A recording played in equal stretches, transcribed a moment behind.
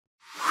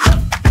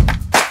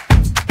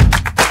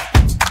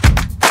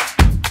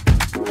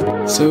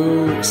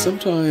So,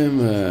 sometime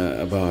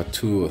about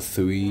 2 or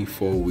 3,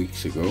 4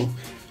 weeks ago,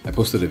 I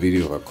posted a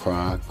video of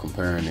Accra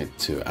comparing it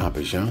to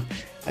Abidjan,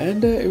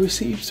 and it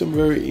received some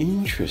very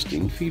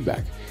interesting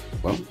feedback.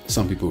 Well,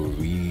 some people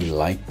really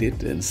liked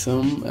it, and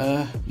some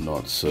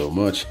not so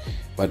much.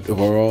 But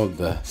overall,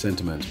 the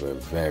sentiments were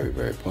very,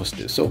 very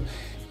positive. So,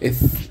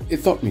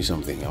 it taught me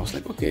something. I was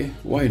like, okay,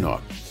 why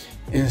not?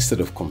 Instead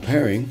of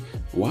comparing,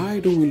 why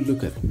don't we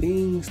look at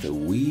things that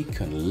we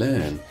can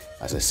learn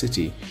as a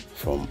city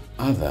from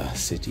other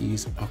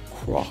cities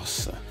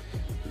across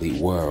the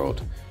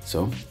world?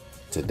 So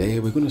today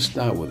we're going to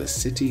start with a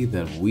city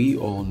that we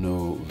all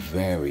know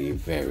very,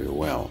 very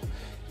well.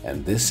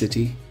 And this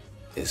city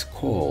is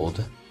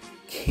called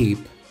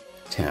Cape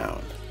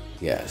Town.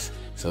 Yes,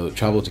 so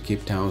traveled to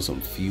Cape Town some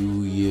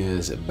few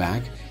years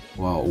back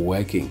while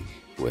working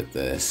with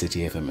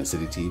City FM and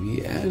City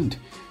TV, and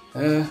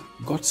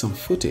got some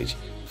footage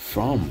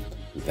from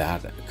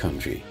that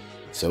country.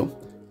 So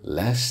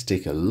let's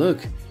take a look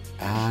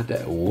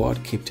at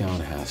what Cape Town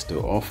has to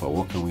offer.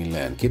 What can we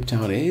learn? Cape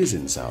Town is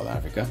in South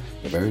Africa,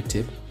 the very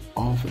tip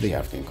of the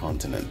African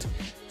continent.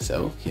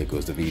 So here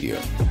goes the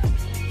video.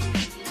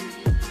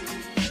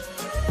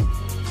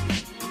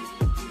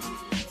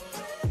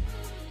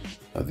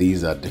 Now,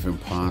 these are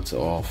different parts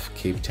of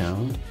Cape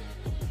Town,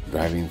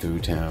 driving through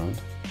town.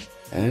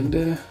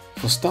 And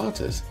for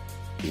starters,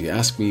 if you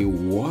ask me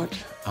what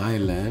I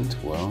learned,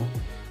 well,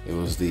 it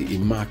was the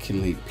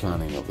immaculate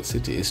planning of the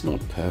city. It's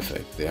not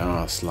perfect. There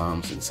are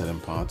slums in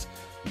certain parts,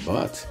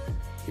 but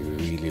it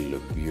really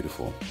looked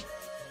beautiful.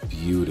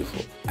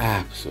 Beautiful,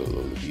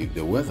 absolutely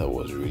beautiful. The weather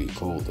was really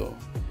cold though,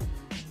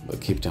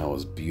 but Cape Town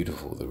was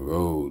beautiful. The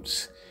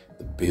roads,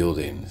 the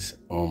buildings,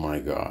 oh my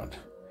God.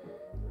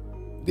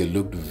 They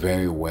looked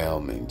very well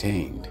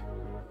maintained.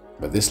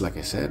 But this, like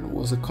I said,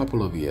 was a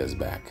couple of years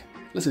back.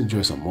 Let's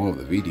enjoy some more of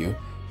the video,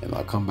 and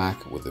I'll come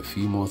back with a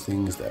few more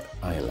things that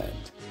I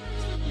learned.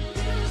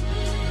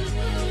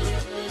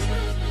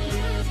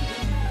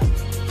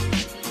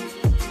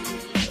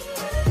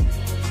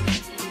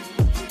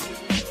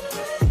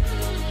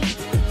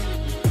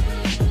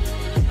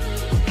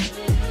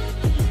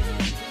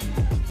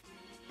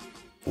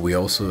 We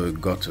also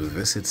got to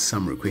visit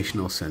some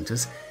recreational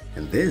centers,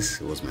 and this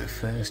was my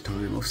first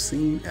time of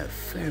seeing a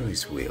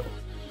Ferris wheel.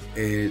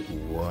 It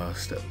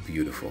was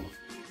beautiful.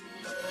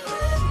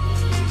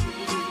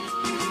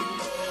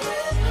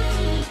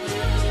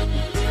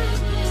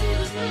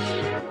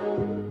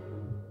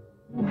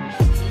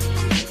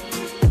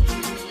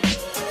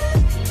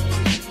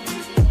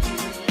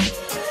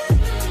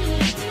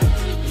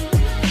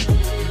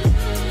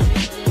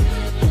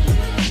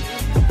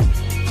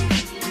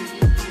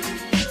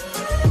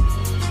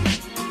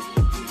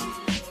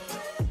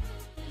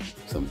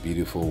 Some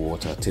beautiful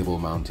water table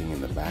mounting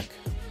in the back.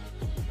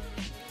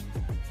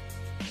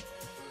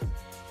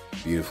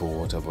 Beautiful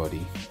water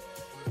body.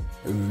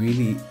 A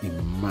really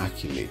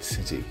immaculate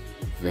city.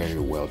 Very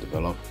well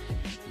developed.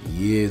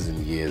 Years and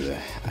years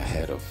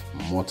ahead of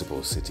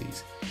multiple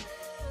cities.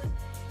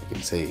 I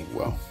can say,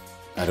 well,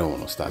 I don't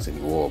want to start any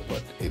war,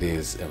 but it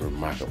is a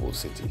remarkable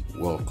city.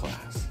 World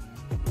class.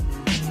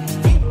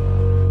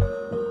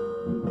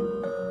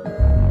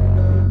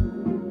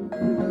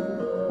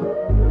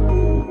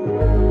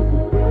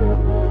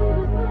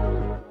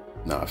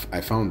 Now,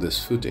 I found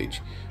this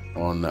footage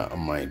on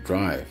my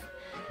drive.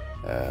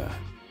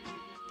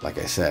 Like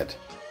I said,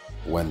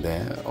 went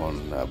there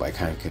on by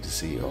kind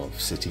courtesy of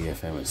City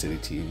FM and City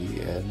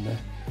TV, and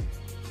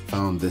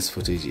found this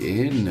footage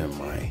in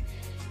my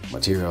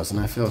materials, and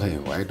I felt, hey,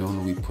 why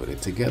don't we put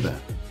it together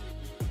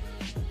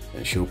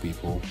and show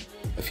people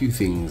a few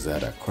things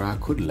that Accra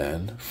could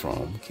learn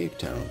from Cape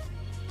Town.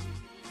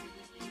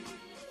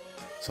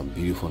 Some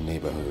beautiful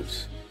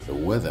neighborhoods. The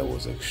weather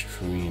was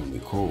extremely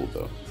cold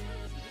though,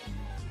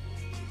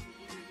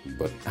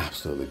 but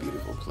absolutely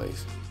beautiful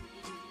place.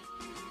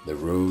 The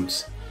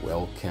roads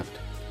well kept,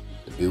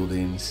 the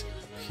buildings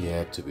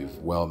appeared to be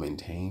well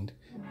maintained,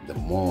 the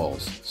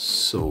malls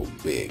so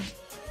big,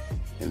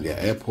 and their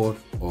airport,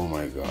 oh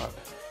my God,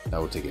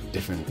 that would take a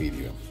different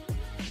video.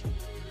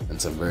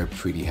 And some very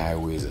pretty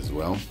highways as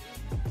well.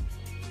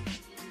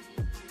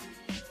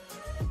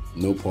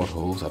 No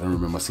potholes. I don't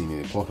remember seeing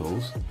any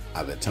potholes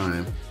at the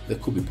time. There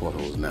could be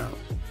potholes now,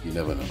 you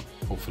never know,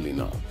 hopefully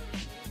not.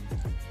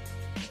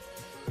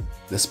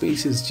 The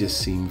spaces just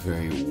seem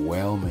very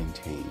well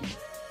maintained.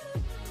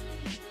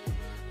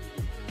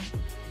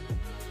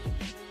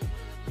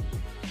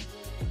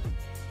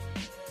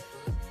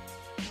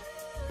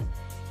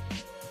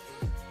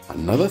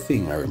 Another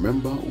thing I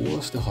remember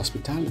was the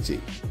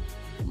hospitality.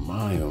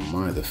 My oh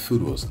my, the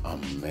food was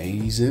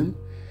amazing.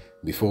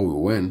 Before we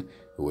went,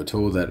 we were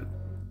told that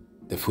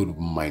the food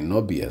might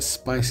not be as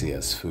spicy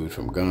as food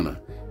from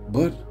Ghana,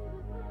 but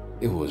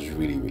it was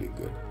really, really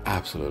good.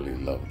 Absolutely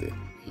loved it.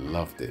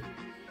 Loved it.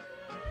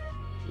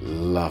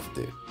 Loved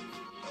it.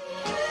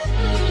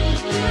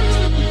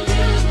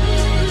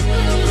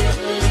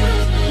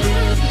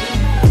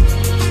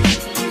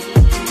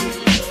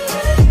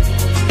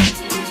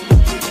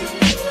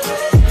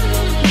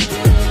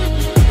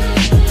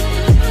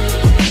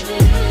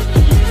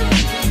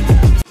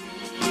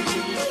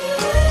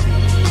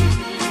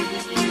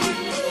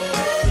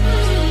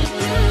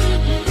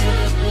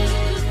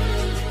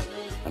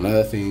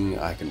 Another thing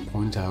I can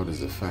point out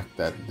is the fact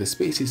that the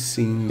spaces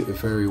seemed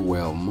very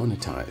well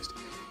monetized.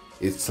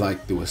 It's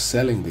like they were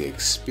selling the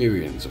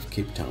experience of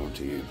Cape Town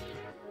to you.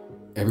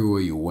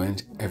 Everywhere you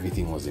went,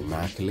 everything was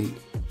immaculate.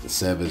 The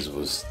service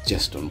was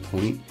just on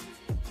point.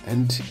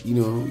 And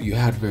you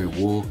had very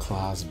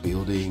world-class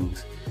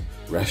buildings,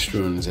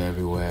 restaurants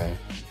everywhere.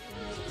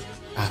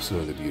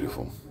 Absolutely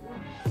beautiful.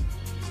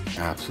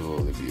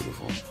 Absolutely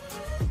beautiful.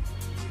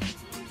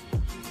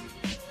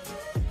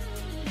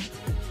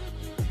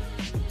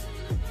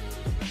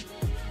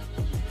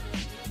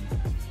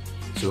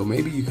 So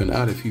maybe you can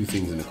add a few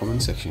things in the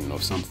comment section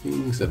of some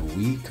things that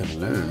we can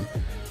learn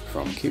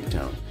from Cape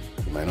Town.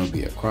 It might not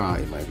be Accra,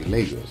 it might be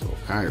Lagos or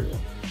Cairo,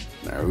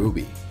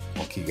 Nairobi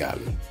or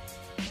Kigali.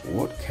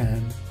 What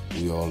can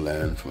we all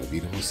learn from a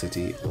beautiful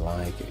city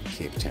like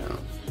Cape Town?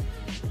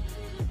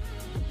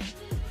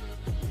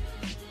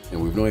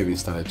 And we've not even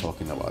started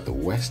talking about the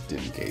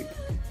Western Cape,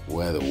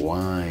 where the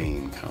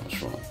wine comes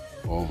from.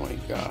 Oh my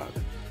God,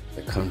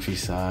 the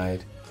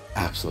countryside,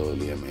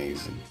 absolutely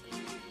amazing.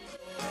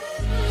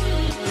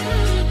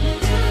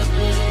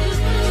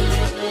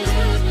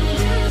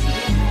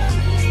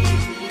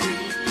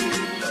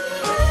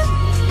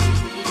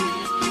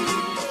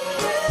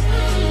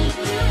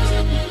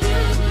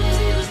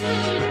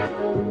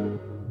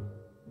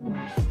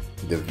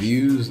 The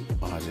views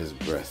are just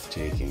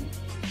breathtaking.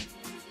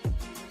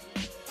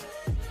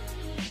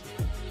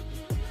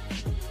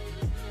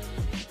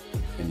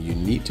 And you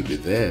need to be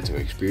there to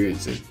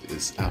experience it.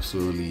 It's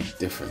absolutely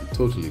different,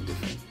 totally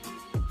different.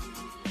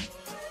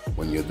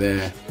 When you're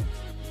there,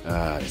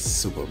 it's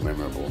super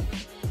memorable.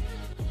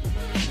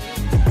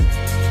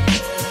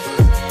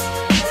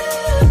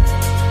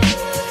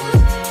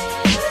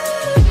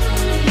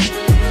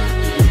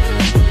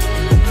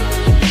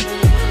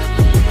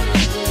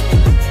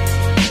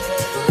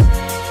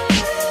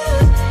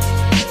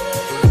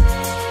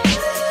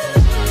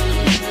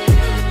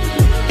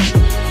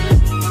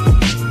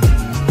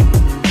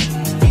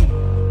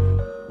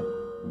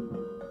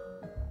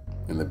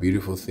 And the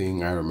beautiful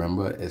thing I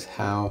remember is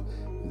how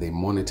they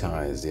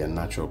monetize their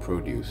natural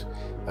produce.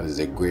 That is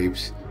the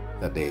grapes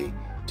that they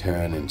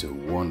turn into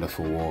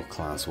wonderful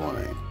world-class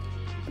wine.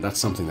 And that's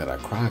something that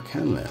Accra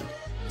can learn,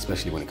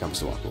 especially when it comes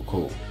to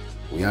cocoa.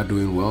 We are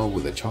doing well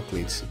with the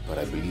chocolates, but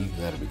I believe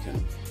that we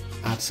can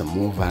add some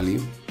more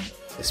value,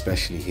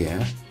 especially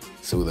here,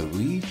 so that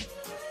we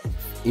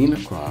in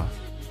Accra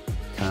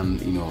can,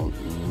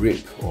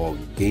 rip or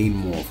gain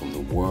more from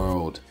the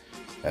world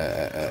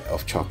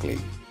of chocolate.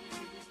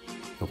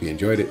 Hope you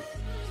enjoyed it.